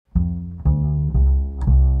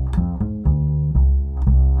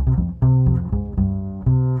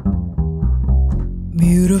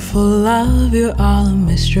Beautiful love, you're all a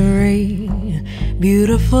mystery.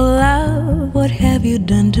 Beautiful love, what have you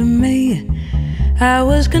done to me? I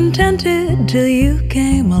was contented till you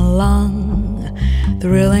came along,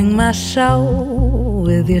 thrilling my soul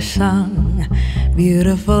with your song.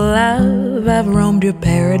 Beautiful love, I've roamed your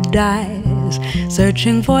paradise,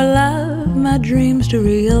 searching for love, my dreams to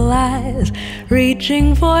realize,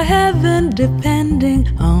 reaching for heaven, depending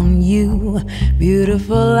on you.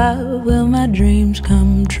 Beautiful love, will my dreams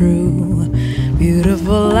come true?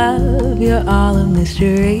 Beautiful love, you're all a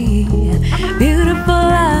mystery. Beautiful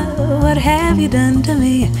love, what have you done to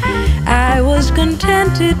me? I was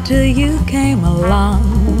contented till you came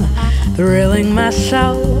along, thrilling my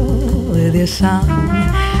soul with your song.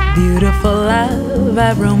 Beautiful love,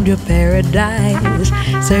 I've roamed your paradise,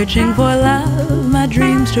 searching for love, my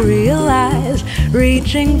dreams to realize,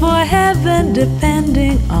 reaching for heaven,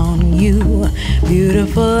 depending on you.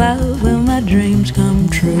 Beautiful love, will my dreams come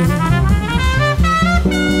true?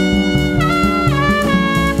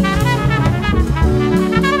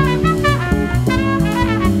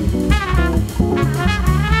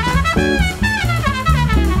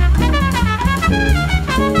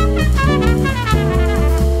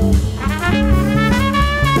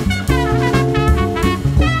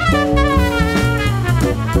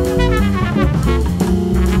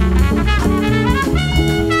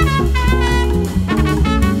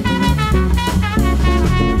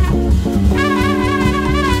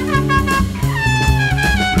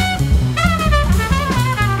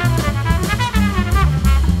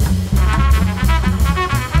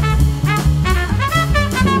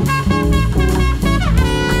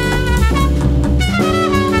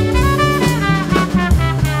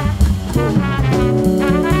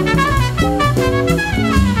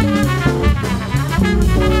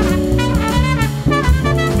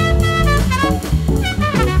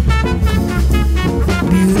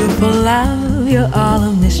 Love, you're all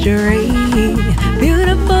a mystery.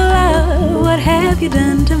 Beautiful love, what have you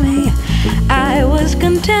done to me? I was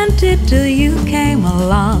contented till you came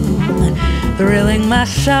along, thrilling my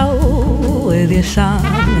soul with your song.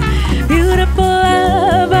 Beautiful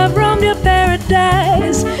love, I've roamed your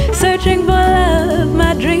paradise, searching for love,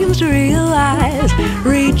 my dreams to realize,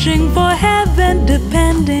 reaching for heaven,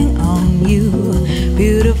 depending on you.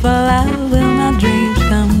 Beautiful love, will my dreams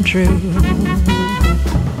come true?